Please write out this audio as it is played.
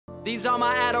These are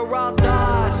my Adderall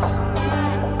thoughts.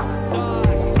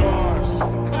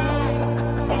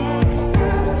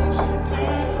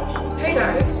 Hey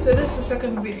guys, so this is the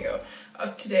second video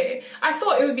of today. I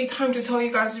thought it would be time to tell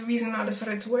you guys the reason I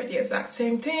decided to wear the exact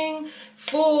same thing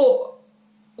for,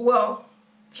 well,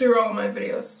 through all my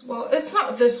videos. Well, it's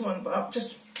not this one, but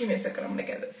just give me a second, I'm gonna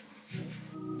get it.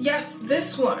 Yes,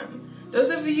 this one. Those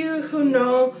of you who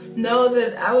know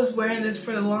that I was wearing this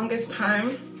for the longest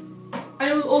time. And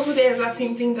it was also the exact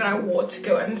same thing that I wore to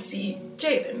go and see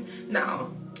Jaden. Now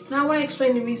I want to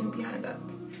explain the reason behind that.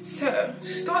 So,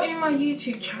 starting my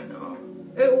YouTube channel,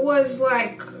 it was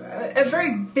like a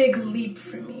very big leap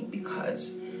for me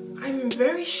because I'm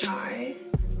very shy.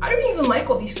 I don't even like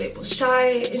all these labels.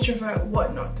 Shy, introvert,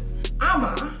 whatnot.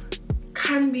 Ama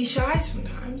can be shy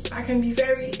sometimes. I can be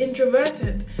very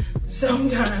introverted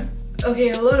sometimes.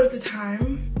 Okay, a lot of the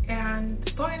time. And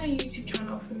starting a YouTube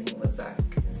channel for me was like,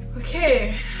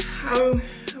 okay, I'm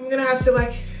gonna have to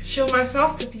like show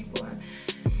myself to people.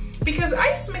 Because I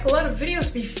used to make a lot of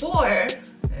videos before.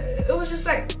 It was just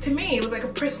like, to me, it was like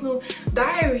a personal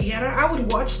diary, and I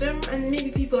would watch them, and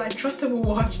maybe people I trusted would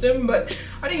watch them, but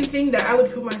I didn't think that I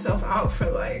would put myself out for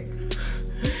like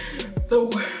the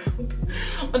world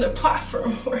on a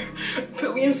platform where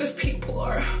billions of people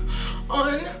are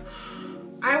on.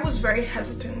 I was very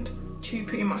hesitant to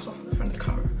putting myself in the front of the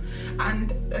camera.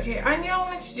 And okay, I knew I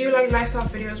wanted to do like lifestyle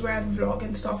videos where I'd vlog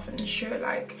and stuff and show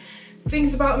like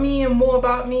things about me and more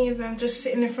about me than just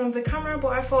sitting in front of the camera,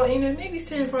 but I thought, you know, maybe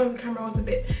sitting in front of the camera was a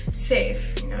bit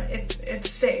safe, you know, it's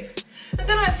safe. And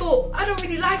then I thought, I don't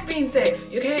really like being safe,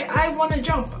 okay? I want to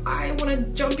jump. I want to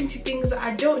jump into things that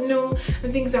I don't know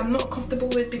and things that I'm not comfortable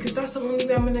with, because that's the only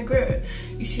way I'm going to grow.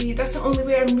 You see, that's the only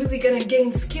way I'm really going to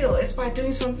gain skill, is by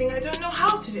doing something I don't know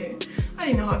how to do. I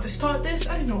didn't know how to start this.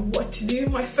 I didn't know what to do.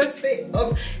 My first day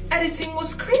of editing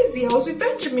was crazy. I was with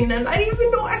Benjamin and I didn't even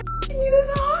know I needed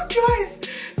a hard drive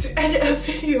to edit a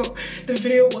video. The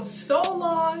video was so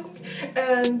long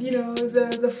and, you know,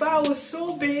 the file was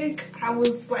so big. I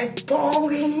was like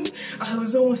bawling. I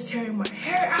was almost tearing my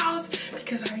hair out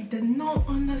because I did not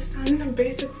understand the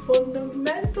basic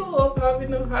fundamental of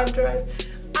having a hard drive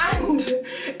and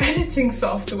editing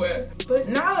software. But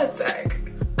now it's like,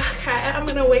 okay, I'm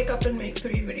gonna wake up and make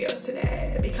 3 videos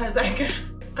today because I can.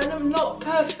 And I'm not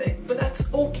perfect, but that's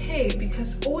okay,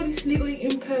 because all these little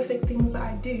imperfect things that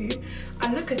I do,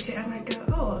 I look at it and I go,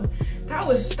 oh, that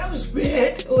was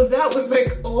weird, or that was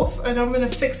like off, and I'm gonna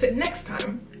fix it next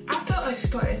time. After I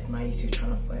started my YouTube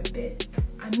channel for a bit,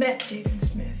 I met Jaden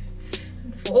Smith.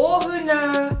 And for all who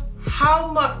know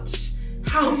how much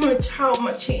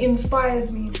he inspires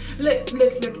me. Look,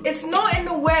 it's not in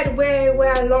a weird way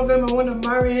where I love him, I want to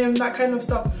marry him, that kind of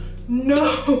stuff.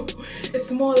 No,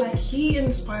 it's more like he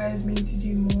inspires me to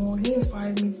do more. He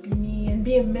inspires me to be me and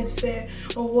be a misfit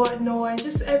or whatnot, and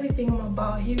just everything I'm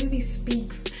about. He really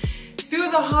speaks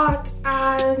through the heart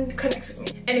and connects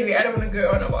with me. Anyway, I don't want to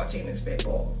go on about Jaden Smith,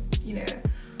 but you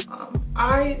know,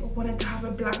 I wanted to have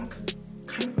a blank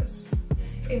canvas.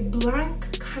 A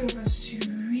blank canvas to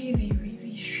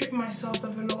really strip myself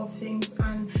of a lot of things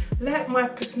and let my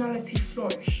personality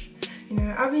flourish. You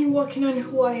know, I've been working on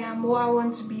who I am, what I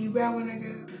want to be, where I want to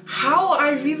go, how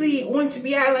I really want to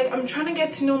be at. Like, I'm trying to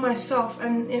get to know myself,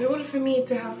 and in order for me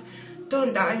to have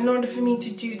done that, in order for me to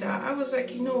do that, I was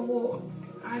like, you know what,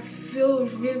 I feel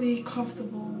really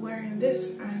comfortable wearing this,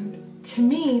 and to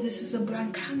me, this is a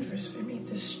blank canvas for me.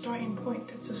 It's a starting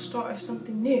point, it's a start of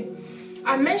something new.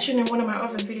 I mentioned in one of my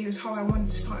other videos how I wanted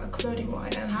to start a clothing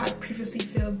line and how I previously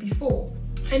failed before.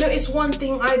 I noticed one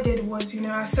thing I did was, you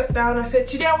know, I sat down, I said,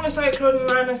 today I want to start a clothing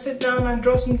line. I sit down and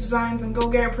draw some designs and go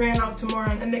get a print out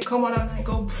tomorrow, and they come out and I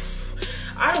go,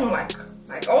 I don't like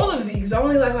all of these. I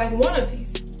only like one of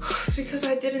these. It's because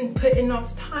I didn't put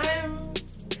enough time,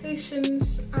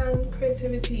 patience and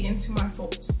creativity into my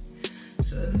thoughts.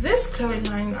 So this clothing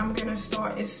line I'm gonna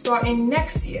start is starting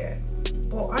next year,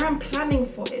 but I am planning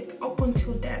for it up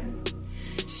until then.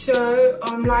 So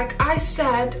like I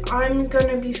said, I'm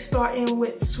gonna be starting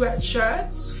with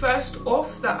sweatshirts first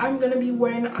off, that I'm gonna be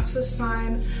wearing as a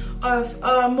sign of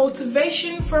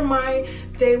motivation for my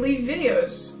daily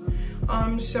videos.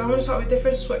 So I'm gonna start with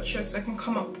different sweatshirts I can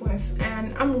come up with,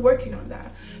 and I'm working on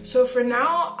that. So for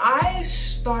now, I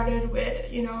started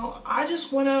with, you know, I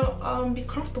just wanna be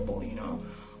comfortable, you know.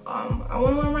 I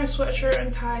want to wear my sweatshirt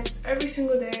and tights every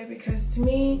single day, because to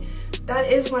me, that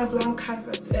is my blank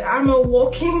canvas. I'm a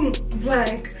walking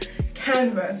blank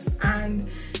canvas, and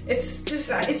it's just,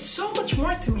 it's so much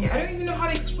more to me. I don't even know how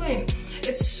to explain.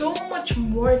 It's so much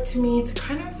more to me. It's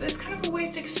kind of a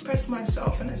way to express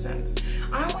myself in a sense.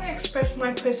 I want to express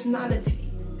my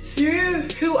personality through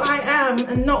who I am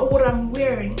and not what I'm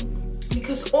wearing.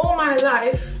 Because all my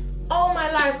life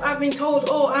I've been told,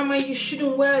 oh Ama, you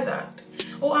shouldn't wear that.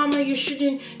 Oh Ama, you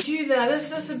shouldn't do that.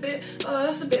 That's a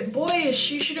bit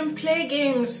boyish. You shouldn't play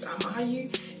games. Ama,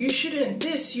 you shouldn't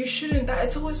this, you shouldn't that.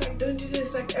 It's always like, don't do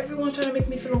this. Like, everyone's trying to make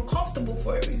me feel uncomfortable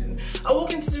for a reason. I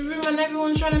walk into the room and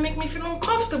everyone's trying to make me feel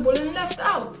uncomfortable and left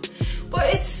out.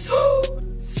 But it's so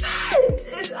sad.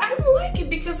 I don't like it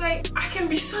because I can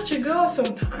be such a girl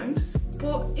sometimes.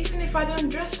 But even if I don't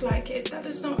dress like it, that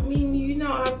does not mean you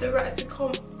now have the right to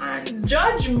come and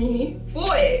judge me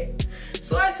for it.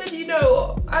 So I said, you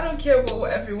know, I don't care about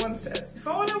what everyone says. If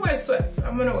I want to wear sweats,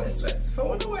 I'm going to wear sweats. If I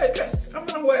want to wear a dress, I'm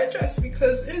going to wear a dress.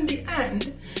 Because in the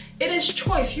end, it is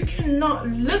choice. You cannot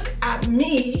look at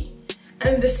me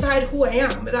and decide who I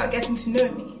am without getting to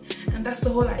know me. And that's the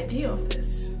whole idea of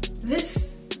this.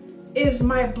 This is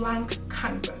my blank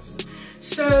canvas.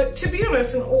 So to be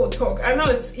honest, in all talk, I know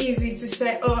it's easy to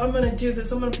say, oh, I'm gonna do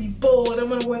this, I'm gonna be bold, I'm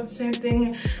gonna wear the same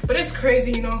thing, but it's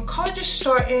crazy, you know. College is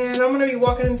starting, I'm gonna be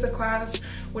walking into class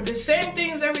with the same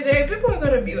things every day. People are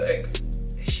gonna be like,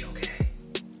 is she okay?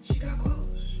 She got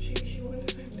clothes, she wearing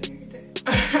the same thing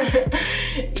every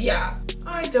day. Yeah,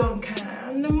 I don't care,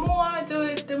 and the more I do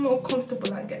it, the more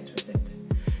comfortable I get with it.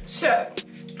 So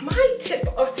my tip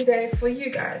of today for you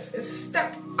guys is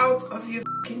step out of your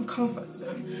fucking comfort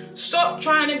zone. Stop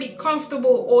trying to be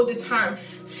comfortable all the time.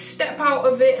 Step out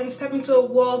of it and step into a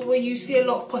world where you see a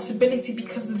lot of possibility,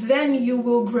 because then you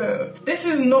will grow. This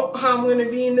is not how I'm going to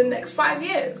be in the next 5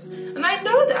 years. And I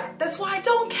know that. That's why I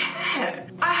don't care.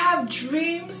 I have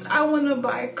dreams. I want to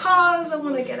buy cars. I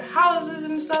want to get houses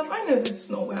and stuff. I know this is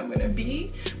not where I'm going to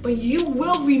be. But you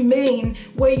will remain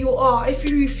where you are if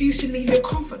you refuse to leave your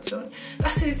comfort zone.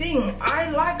 That's the thing. I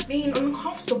like being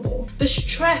uncomfortable. The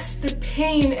stress, the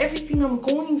pain, everything I'm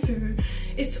going through,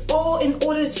 it's all in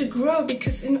order to grow,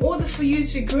 because in order for you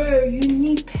to grow, you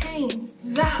need pain.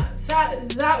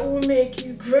 That will make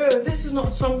you grow. This is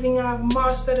not something I've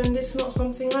mastered, and this is not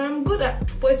something I'm good at,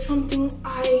 but it's something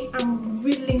I am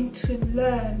willing to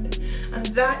learn, and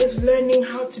that is learning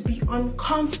how to be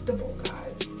uncomfortable, guys.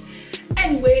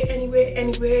 Anyway,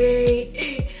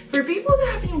 for people that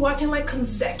have been watching like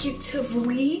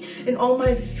consecutively in all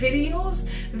my videos,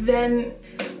 then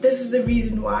this is the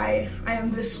reason why I am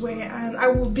this way, and I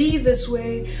will be this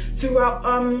way throughout.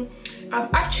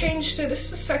 I've changed it. This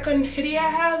is the second hoodie I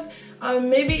have.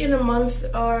 Maybe in a month,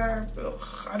 or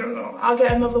I don't know, I'll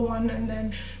get another one, and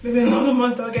then maybe in another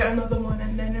month I'll get another one,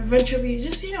 and then eventually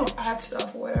just, you know, add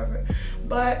stuff or whatever.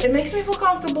 But it makes me feel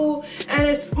comfortable, and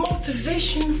it's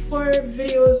motivation for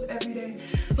videos every day.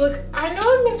 Look, I know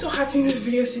I've been so happy in these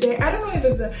videos today. I don't know if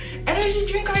it's the energy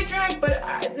drink I drank, but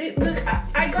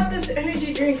I got this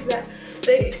energy drink that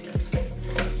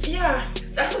yeah,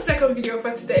 that's the second video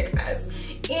for today, guys.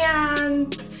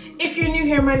 And if you're new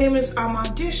here, my name is Ama.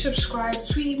 Do subscribe.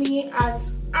 Tweet me at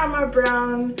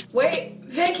ama.buowari. Wait,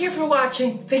 thank you for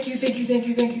watching. Thank you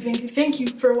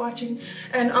for watching.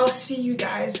 And I'll see you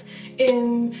guys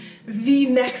in the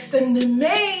next and the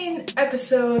main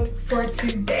episode for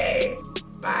today.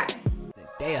 Bye.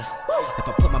 Damn. If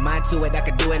I put my mind to it, I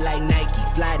could do it like Nike.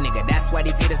 Fly nigga, that's why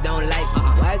these haters don't like me.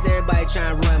 Why is everybody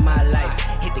trying to ruin my life?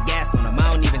 Hit the gas on them,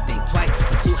 I don't even think twice.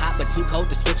 I'm too hot but too cold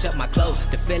to switch up my clothes.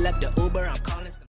 To fill up the